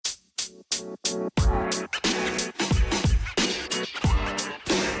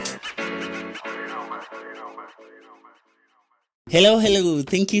Hello.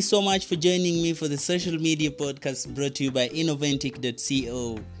 Thank you so much for joining me for the social media podcast brought to you by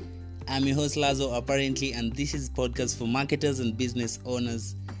Innoventic.co. I'm your host Lazo apparently, and this is a podcast for marketers and business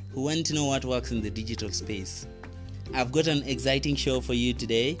owners who want to know what works in the digital space. I've got an exciting show for you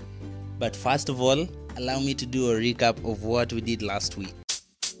today, but first of all, allow me to do a recap of what we did last week.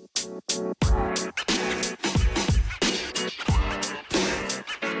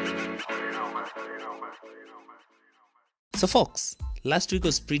 So folks, last week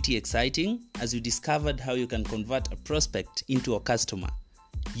was pretty exciting as we discovered how you can convert a prospect into a customer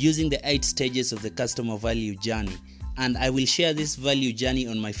using the 8 stages of the customer value journey. And I will share this value journey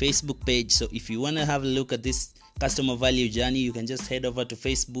on my Facebook page. So if you want to have a look at this customer value journey, you can just head over to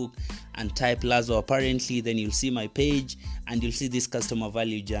Facebook and type Lazo apparently. Then you'll see my page and you'll see this customer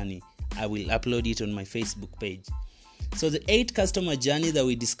value journey. I will upload it on my Facebook page. So the 8 customer journey that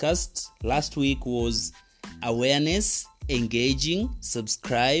we discussed last week was awareness, engaging,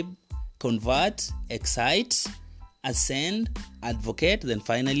 subscribe, convert, excite, ascend, advocate, then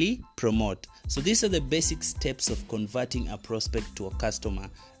finally promote. So these are the basic steps of converting a prospect to a customer.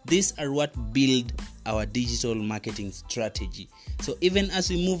 These are what build our digital marketing strategy. So even as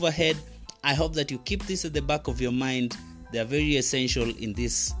we move ahead, I hope that you keep this at the back of your mind. They are very essential in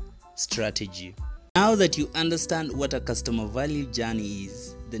this strategy. Now that you understand what a customer value journey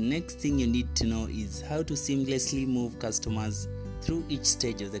is, the next thing you need to know is how to seamlessly move customers through each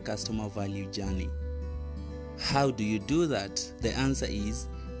stage of the customer value journey. How do you do that? The answer is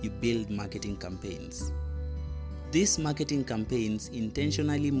you build marketing campaigns. These marketing campaigns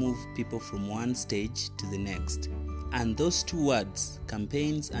intentionally move people from one stage to the next. And those 2 words,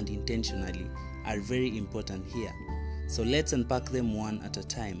 campaigns and intentionally, are very important here. So let's unpack them one at a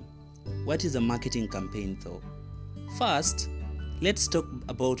time. What is a marketing campaign though? First, let's talk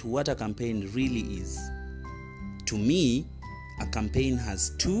about what a campaign really is. To me, a campaign has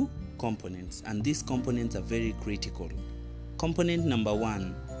 2 components, and these components are very critical. Component number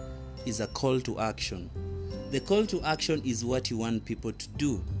 1 is a call to action. The call to action is what you want people to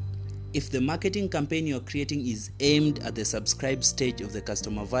do. If the marketing campaign you're creating is aimed at the subscribe stage of the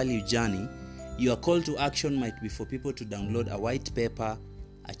customer value journey, your call to action might be for people to download a white paper,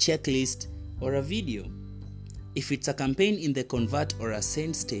 a checklist, or a video. If it's a campaign in the convert or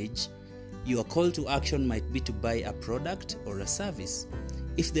ascend stage, your call to action might be to buy a product or a service.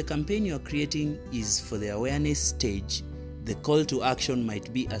 If the campaign you're creating is for the awareness stage, the call to action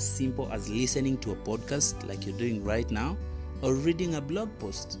might be as simple as listening to a podcast like you're doing right now, or reading a blog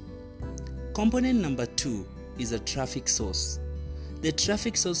post. Component number 2 is a traffic source. The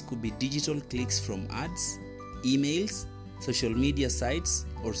traffic source could be digital clicks from ads, emails, social media sites,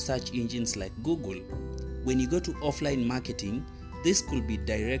 or search engines like Google. When you go to offline marketing, this could be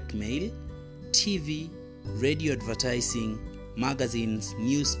direct mail, TV, radio advertising, magazines,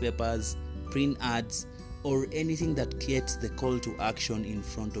 newspapers, print ads, or anything that gets the call to action in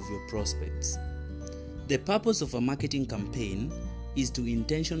front of your prospects. The purpose of a marketing campaign is to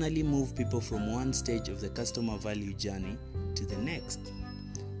intentionally move people from one stage of the customer value journey to the next.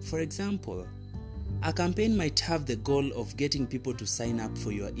 For example, a campaign might have the goal of getting people to sign up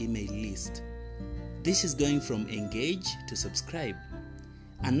for your email list. This is going from engage to subscribe.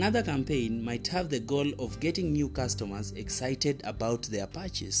 Another campaign might have the goal of getting new customers excited about their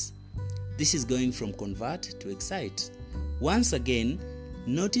purchase. This is going from convert to excite. Once again,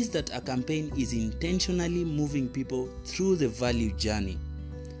 notice that a campaign is intentionally moving people through the value journey.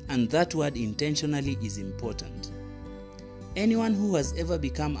 And that word intentionally is important. Anyone who has ever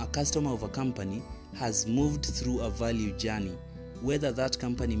become a customer of a company has moved through a value journey, whether that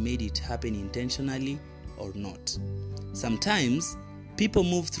company made it happen intentionally or not. Sometimes, people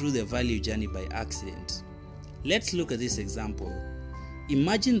move through the value journey by accident. Let's look at this example.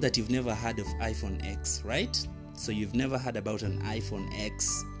 Imagine that you've never heard of iPhone X, right? So you've never heard about an iPhone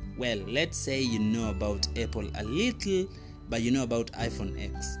X. Well, let's say you know about Apple a little, but you know about iPhone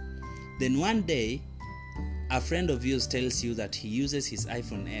X. Then one day, a friend of yours tells you that he uses his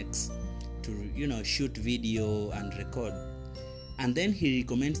iPhone X to, shoot video and record. And then he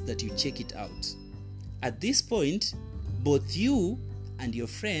recommends that you check it out. At this point, both you and your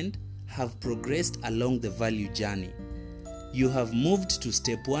friend have progressed along the value journey. You have moved to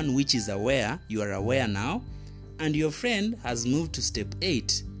step 1, which is aware. You are aware now. And your friend has moved to step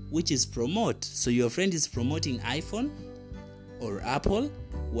 8, which is promote. So your friend is promoting iPhone or Apple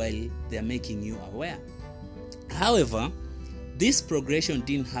while they're making you aware. However, this progression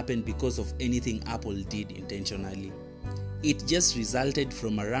didn't happen because of anything Apple did intentionally. It just resulted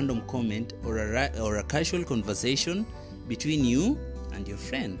from a random comment or a casual conversation between you and your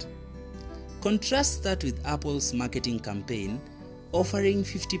friend. Contrast that with Apple's marketing campaign offering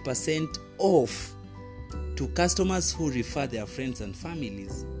 50% off to customers who refer their friends and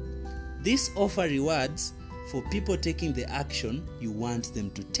families. This offer rewards for people taking the action you want them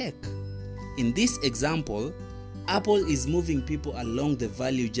to take. In this example, Apple is moving people along the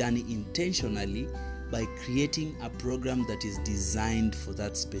value journey intentionally by creating a program that is designed for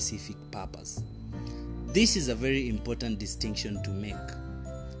that specific purpose. This is a very important distinction to make.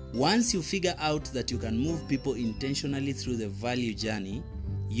 Once you figure out that you can move people intentionally through the value journey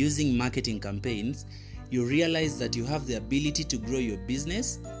using marketing campaigns, you realize that you have the ability to grow your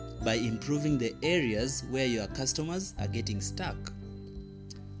business by improving the areas where your customers are getting stuck.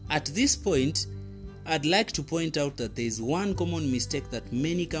 At this point, I'd like to point out that there is one common mistake that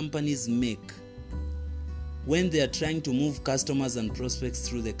many companies make when they are trying to move customers and prospects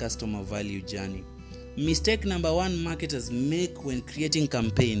through the customer value journey. Mistake number one marketers make when creating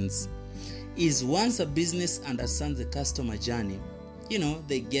campaigns is once a business understands the customer journey,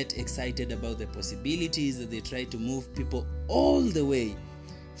 they get excited about the possibilities that they try to move people all the way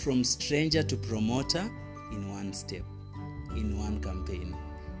from stranger to promoter in one step, in one campaign.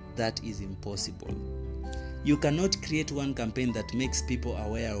 That is impossible. You cannot create one campaign that makes people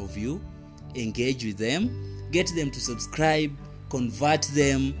aware of you, engage with them, get them to subscribe, convert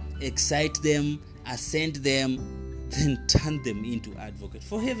them, excite them, ascend them, then turn them into advocates.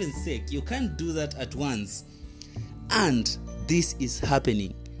 For heaven's sake, you can't do that at once. And this is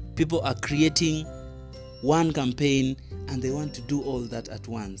happening. People are creating one campaign and they want to do all that at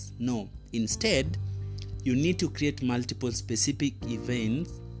once. No. Instead, you need to create multiple specific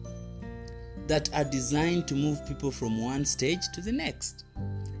events that are designed to move people from one stage to the next.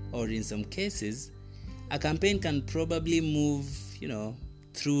 Or in some cases, a campaign can probably move,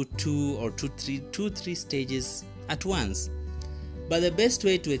 through two, three stages at once. But the best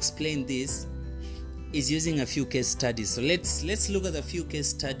way to explain this is using a few case studies. So let's look at a few case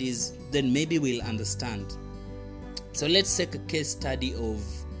studies, then maybe we'll understand. So let's take a case study of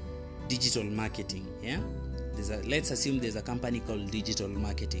digital marketing. Let's assume there's a company called Digital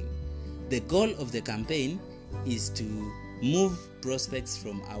Marketing. The goal of the campaign is to move prospects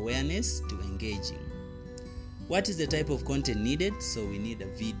from awareness to engaging. What is the type of content needed? So we need a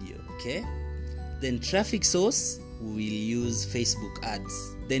video, okay? Then traffic source, we'll use Facebook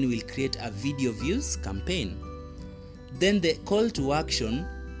ads. Then we'll create a video views campaign. Then the call to action,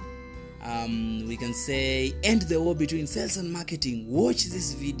 we can say, end the war between sales and marketing. Watch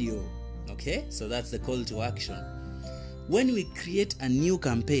this video, okay? So that's the call to action. When we create a new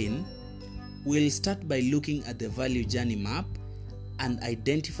campaign, we'll start by looking at the value journey map and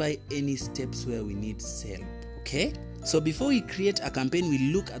identify any steps where we need help. Okay? So before we create a campaign,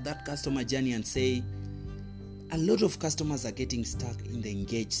 we look at that customer journey and say, a lot of customers are getting stuck in the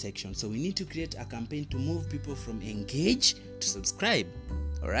engage section. So we need to create a campaign to move people from engage to subscribe.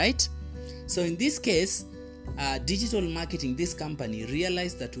 Alright? So in this case, Digital Marketing, this company,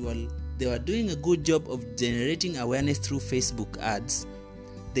 realized that they were doing a good job of generating awareness through Facebook ads.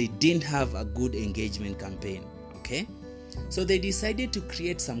 They didn't have a good engagement campaign. Okay? So they decided to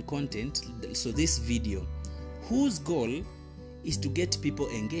create some content, so this video, whose goal is to get people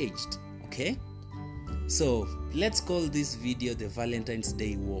engaged. Okay? So let's call this video the Valentine's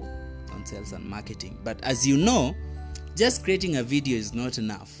Day War on Sales and Marketing. But as you know, just creating a video is not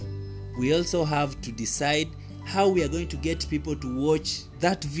enough. We also have to decide how we are going to get people to watch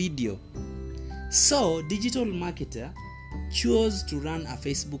that video. So digital marketer chose to run a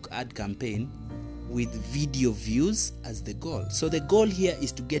Facebook ad campaign with video views as the goal. So the goal here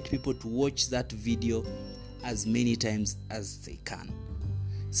is to get people to watch that video as many times as they can.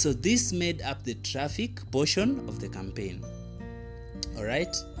 So this made up the traffic portion of the campaign.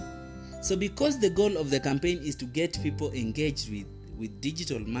 Alright? So because the goal of the campaign is to get people engaged with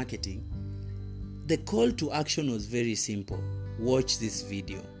digital marketing, the call to action was very simple. Watch this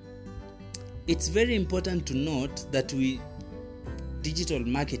video. It's very important to note that digital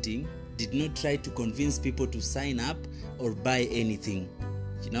marketing did not try to convince people to sign up or buy anything.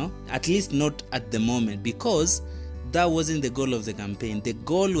 At least not at the moment, because that wasn't the goal of the campaign. The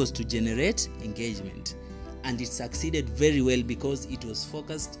goal was to generate engagement, and it succeeded very well because it was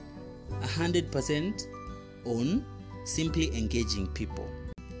focused 100% on simply engaging people.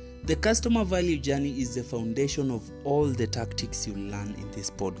 The customer value journey is the foundation of all the tactics you learn in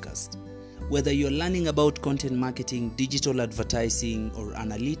this podcast. Whether you're learning about content marketing, digital advertising, or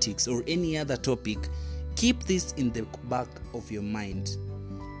analytics, or any other topic, keep this in the back of your mind.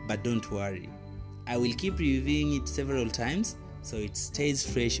 But don't worry, I will keep reviewing it several times so it stays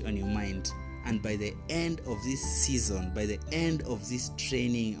fresh on your mind. And by the end of this season, by the end of this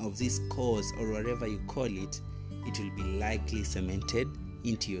training, of this course, or whatever you call it, it will be likely cemented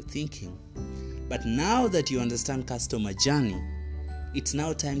into your thinking. But now that you understand customer journey, it's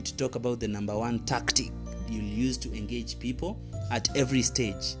now time to talk about the number one tactic you'll use to engage people at every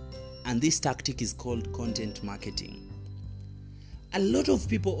stage. And this tactic is called content marketing. A lot of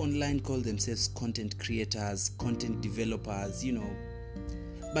people online call themselves content creators, content developers,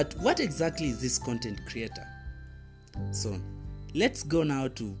 But what exactly is this content creator? So, let's go now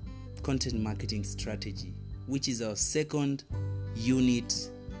to content marketing strategy, which is our second unit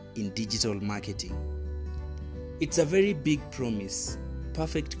in digital marketing. It's a very big promise.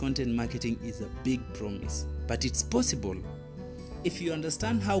 Perfect content marketing is a big promise, but it's possible. If you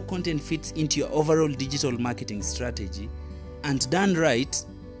understand how content fits into your overall digital marketing strategy and done right,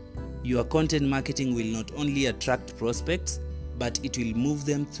 your content marketing will not only attract prospects, but it will move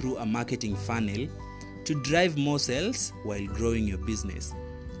them through a marketing funnel to drive more sales while growing your business.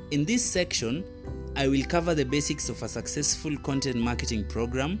 In this section, I will cover the basics of a successful content marketing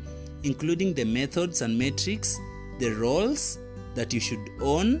program, including the methods and metrics, the roles that you should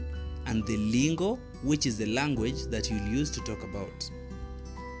own, and the lingo, which is the language that you'll use to talk about.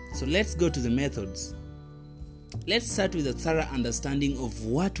 So let's go to the methods. Let's start with a thorough understanding of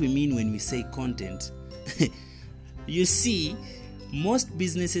what we mean when we say content. You see, most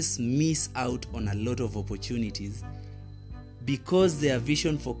businesses miss out on a lot of opportunities because their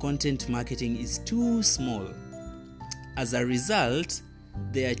vision for content marketing is too small. As a result,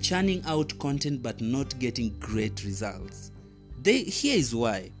 they are churning out content but not getting great results. Here is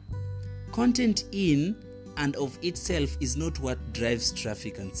why. Content in and of itself is not what drives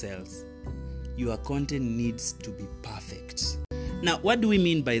traffic and sales. Your content needs to be perfect. Now, what do we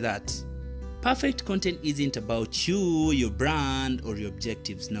mean by that? Perfect content isn't about you, your brand, or your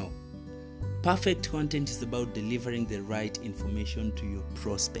objectives, no. Perfect content is about delivering the right information to your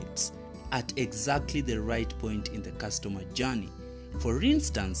prospects at exactly the right point in the customer journey. For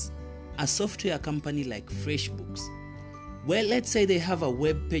instance, a software company like FreshBooks, well, let's say they have a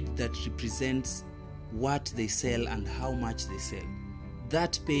web page that represents what they sell and how much they sell.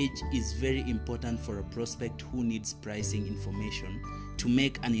 That page is very important for a prospect who needs pricing information to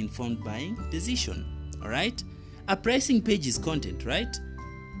make an informed buying decision. Alright? A pricing page is content, right?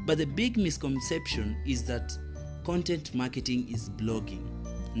 But the big misconception is that content marketing is blogging.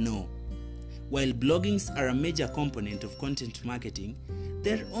 No. While bloggings are a major component of content marketing,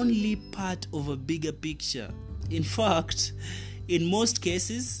 they're only part of a bigger picture. In fact, in most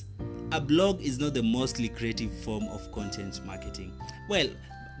cases, a blog is not the most lucrative form of content marketing. Well,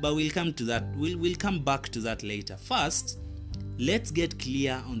 but we'll come to that. We'll come back to that later. First, let's get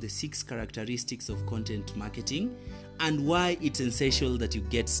clear on the 6 characteristics of content marketing and why it's essential that you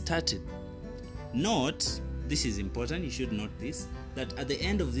get started. Note, this is important, you should note this, that at the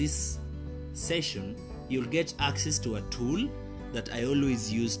end of this session, you'll get access to a tool that I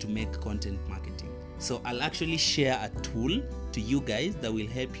always use to make content marketing. So I'll actually share a tool to you guys that will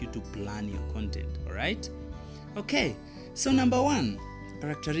help you to plan your content, alright? Okay, so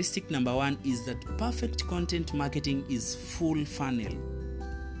characteristic number one is that perfect content marketing is full funnel.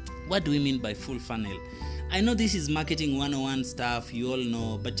 What do we mean by full funnel? I know this is marketing 101 stuff, you all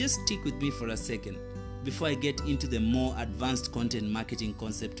know, but just stick with me for a second before I get into the more advanced content marketing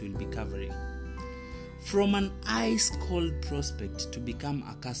concept we'll be covering. From an ice-cold prospect to become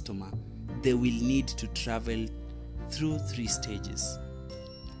a customer, they will need to travel through 3 stages: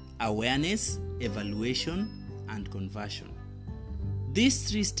 awareness, evaluation, and conversion. These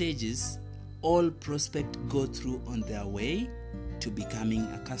 3 stages all prospects go through on their way to becoming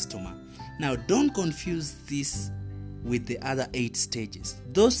a customer. Now, don't confuse this with the other 8 stages.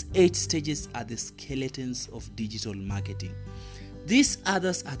 Those 8 stages are the skeletons of digital marketing. These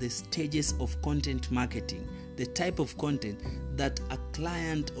others are the stages of content marketing, the type of content that a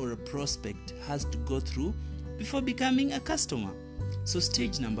client or a prospect has to go through before becoming a customer. So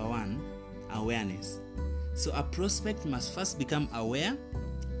stage number 1, awareness. So a prospect must first become aware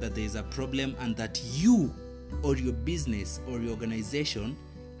that there is a problem and that you or your business or your organization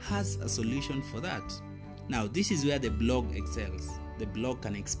has a solution for that. Now, this is where the blog excels. The blog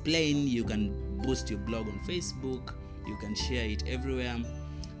can explain, you can boost your blog on Facebook, you can share it everywhere.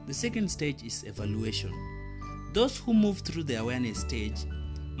 The second stage is evaluation. Those who move through the awareness stage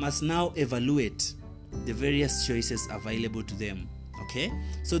must now evaluate the various choices available to them. Okay?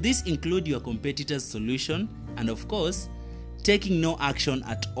 So this includes your competitor's solution and, of course, taking no action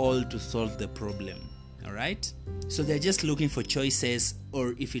at all to solve the problem. Alright? So they're just looking for choices,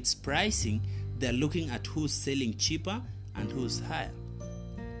 or if it's pricing, They're looking at who's selling cheaper and who's higher.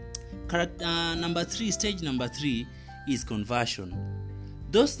 Stage number 3 is conversion.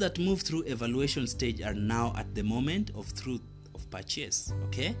 Those that move through evaluation stage are now at the moment of truth of purchase.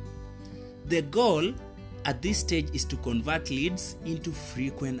 Okay? The goal at this stage is to convert leads into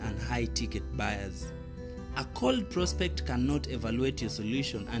frequent and high ticket buyers. A cold prospect cannot evaluate your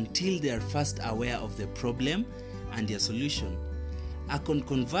solution until they are first aware of the problem and your solution. A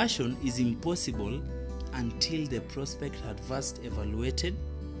conversion is impossible until the prospect had first evaluated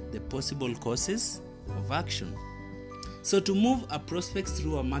the possible causes of action. So to move a prospect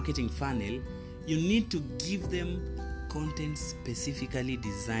through a marketing funnel, you need to give them content specifically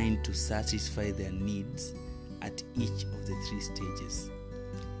designed to satisfy their needs at each of the 3 stages.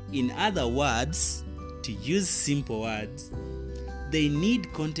 In other words, to use simple words, they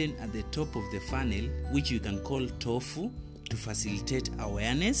need content at the top of the funnel, which you can call TOFU, to facilitate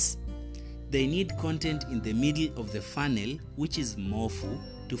awareness. They need content in the middle of the funnel, which is MOFU,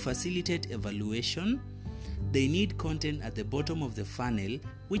 to facilitate evaluation. They need content at the bottom of the funnel,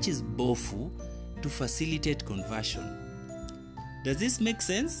 which is BOFU, to facilitate conversion. Does this make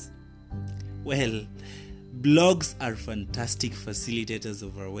sense? Well, blogs are fantastic facilitators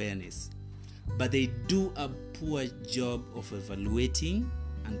of awareness, but they do a poor job of evaluating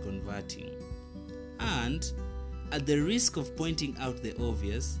and converting. And at the risk of pointing out the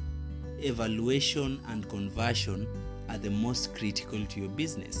obvious, evaluation and conversion are the most critical to your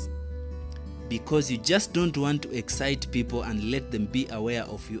business, because you just don't want to excite people and let them be aware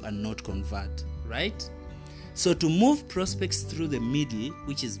of you and not convert, right? So to move prospects through the middle,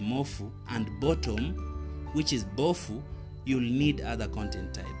 which is MOFU, and bottom, which is BOFU, you'll need other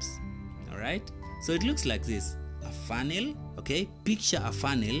content types. Alright? So it looks like this. A funnel, okay? Picture a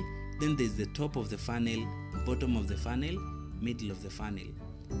funnel, then there's the top of the funnel, bottom of the funnel, middle of the funnel.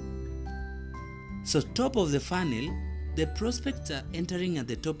 So top of the funnel, the prospects are entering at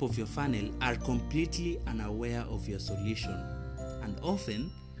the top of your funnel are completely unaware of your solution and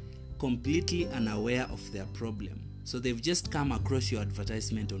often completely unaware of their problem. So they've just come across your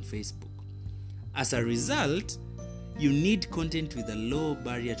advertisement on Facebook. As a result, you need content with a low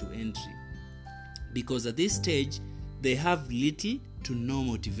barrier to entry, because at this stage they have little to no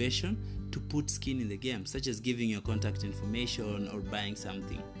motivation to put skin in the game, such as giving your contact information or buying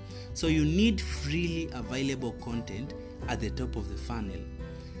something. So you need freely available content at the top of the funnel.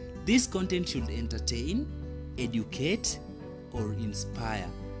 This content should entertain, educate, or inspire,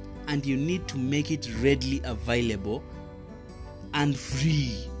 and you need to make it readily available and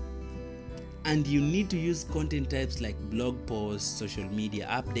free. And you need to use content types like blog posts, social media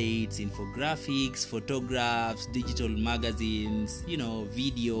updates, infographics, photographs, digital magazines,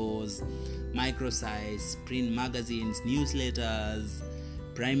 videos, microsites, print magazines, newsletters,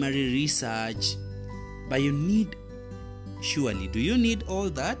 primary research. But do you need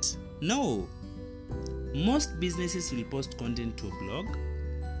all that? No. Most businesses will post content to a blog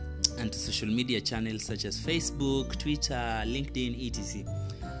and to social media channels such as Facebook, Twitter, LinkedIn, etc.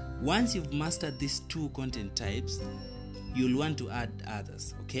 Once you've mastered these 2 content types, you'll want to add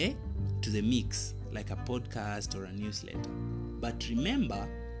others, okay, to the mix, like a podcast or a newsletter. But remember,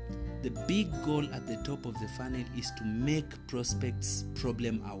 the big goal at the top of the funnel is to make prospects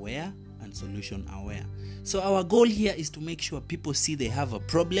problem aware and solution aware. So our goal here is to make sure people see they have a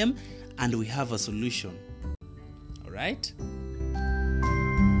problem and we have a solution. All right?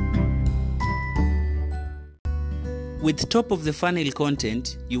 With top of the funnel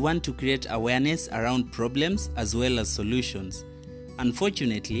content, you want to create awareness around problems as well as solutions.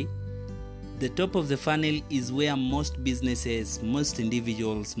 Unfortunately, the top of the funnel is where most businesses, most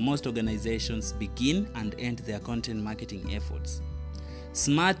individuals, most organizations begin and end their content marketing efforts.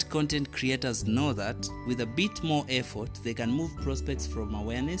 Smart content creators know that with a bit more effort, they can move prospects from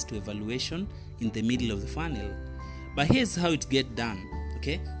awareness to evaluation in the middle of the funnel. But here's how it gets done.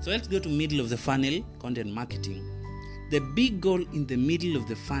 Okay, so let's go to middle of the funnel, content marketing. The big goal in the middle of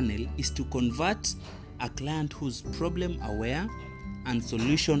the funnel is to convert a client who's problem aware and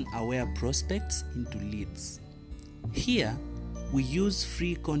solution aware prospects into leads. Here, we use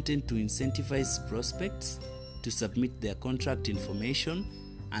free content to incentivize prospects to submit their contract information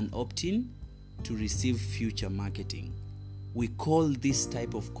and opt in to receive future marketing. We call this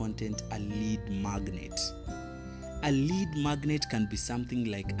type of content a lead magnet. A lead magnet can be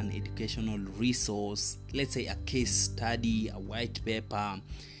something like an educational resource, let's say a case study, a white paper.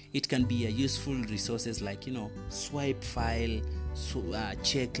 It can be a useful resources like, swipe file,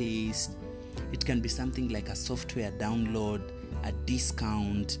 checklist. It can be something like a software download, a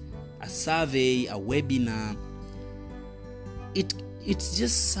discount, a survey, a webinar. it's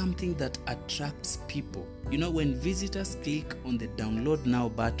just something that attracts people. When visitors click on the download now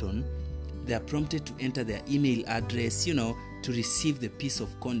button, they are prompted to enter their email address, to receive the piece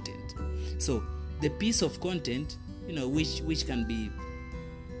of content. So the piece of content, which can be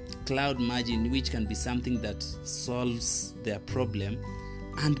cloud margin, which can be something that solves their problem,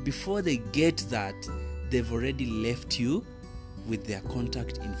 and before they get that, they've already left you with their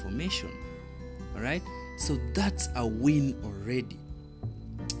contact information. All right, so that's a win already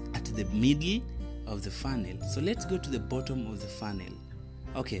at the middle of the funnel. So let's go to the bottom of the funnel.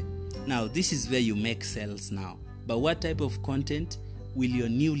 Okay, now this is where you make sales now. But what type of content will your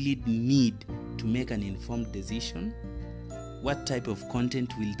new lead need to make an informed decision? What type of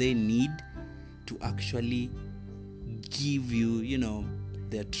content will they need to actually give you,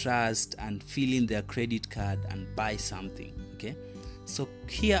 their trust and fill in their credit card and buy something? Okay, so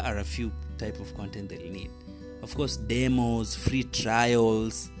here are a few type of content they'll need. Of course, demos, free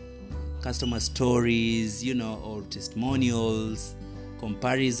trials, customer stories, or testimonials,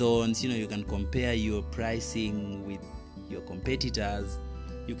 comparisons. You can compare your pricing with your competitors.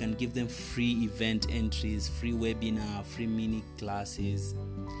 You can give them free event entries, free webinar, free mini classes.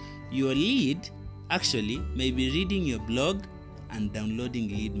 Your lead actually may be reading your blog and downloading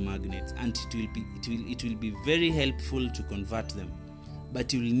lead magnets, and it will be very helpful to convert them.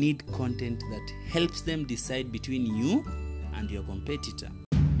 But you'll need content that helps them decide between you and your competitor.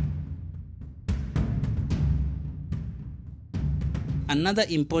 Another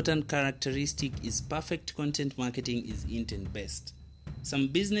important characteristic is perfect content marketing is intent-based. Some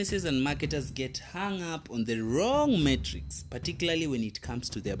businesses and marketers get hung up on the wrong metrics, particularly when it comes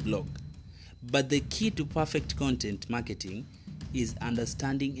to their blog. But the key to perfect content marketing is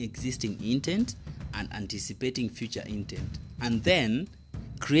understanding existing intent and anticipating future intent, and then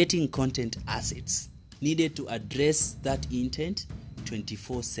creating content assets needed to address that intent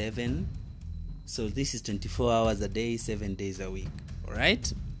 24/7. So this is 24 hours a day, 7 days a week. All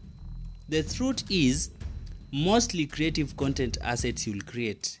right? The truth is, mostly creative content assets you'll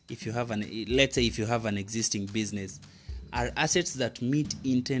create if you have an existing business are assets that meet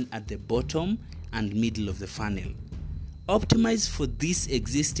intent at the bottom and middle of the funnel. Optimize for this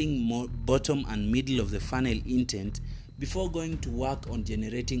existing bottom and middle of the funnel intent before going to work on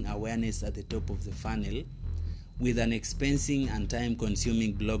generating awareness at the top of the funnel with an expensive and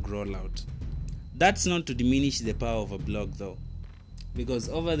time-consuming blog rollout. That's not to diminish the power of a blog though, because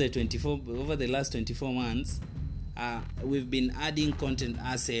over the last 24 months, we've been adding content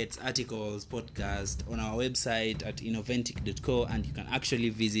assets, articles, podcasts on our website at innoventic.co, and you can actually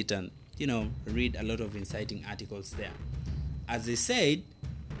visit and read a lot of inciting articles there. As I said,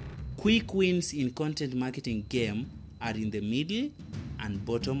 quick wins in content marketing game are in the middle and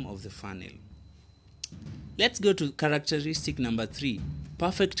bottom of the funnel. Let's go to characteristic number 3.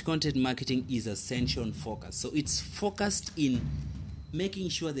 Perfect content marketing is ascension focused. So it's focused in making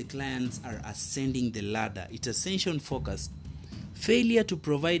sure the clients are ascending the ladder. It's ascension focused. Failure to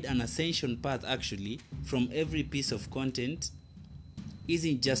provide an ascension path actually from every piece of content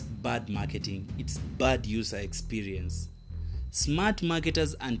isn't just bad marketing, it's bad user experience. Smart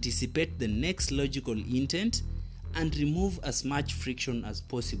marketers anticipate the next logical intent and remove as much friction as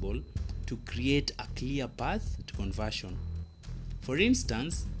possible to create a clear path to conversion. For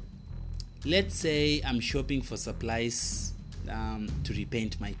instance, let's say I'm shopping for supplies to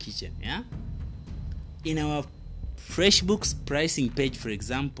repaint my kitchen. In our FreshBooks pricing page, for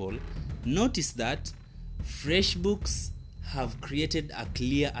example, notice that FreshBooks have created a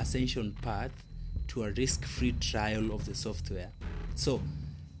clear ascension path to a risk-free trial of the software. So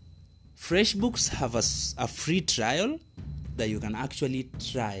FreshBooks have a free trial that you can actually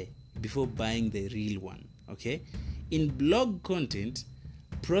try before buying the real one. Okay? In blog content,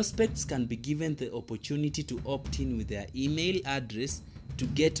 prospects can be given the opportunity to opt in with their email address to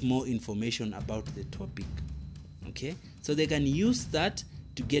get more information about the topic. Okay? So they can use that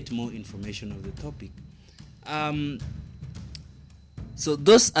to get more information of the topic. So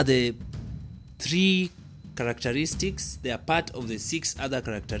those are the 3 characteristics. They are part of the 6 other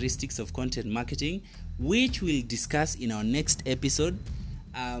characteristics of content marketing, which we'll discuss in our next episode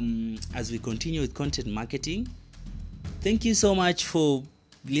as we continue with content marketing. Thank you so much for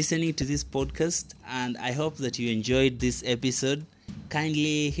listening to this podcast, and I hope that you enjoyed this episode.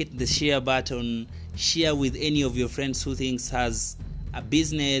 Kindly hit the share button, share with any of your friends who thinks has a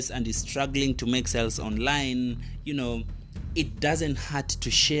business and is struggling to make sales online. It doesn't hurt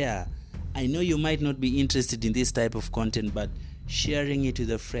to share. I know you might not be interested in this type of content, but sharing it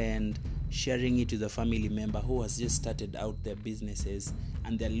with a friend, sharing it with a family member who has just started out their businesses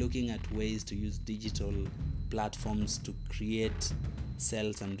and they're looking at ways to use digital platforms to create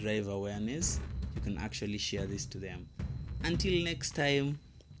sales and drive awareness, you can actually share this to them. Until next time,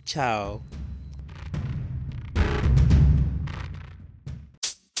 ciao.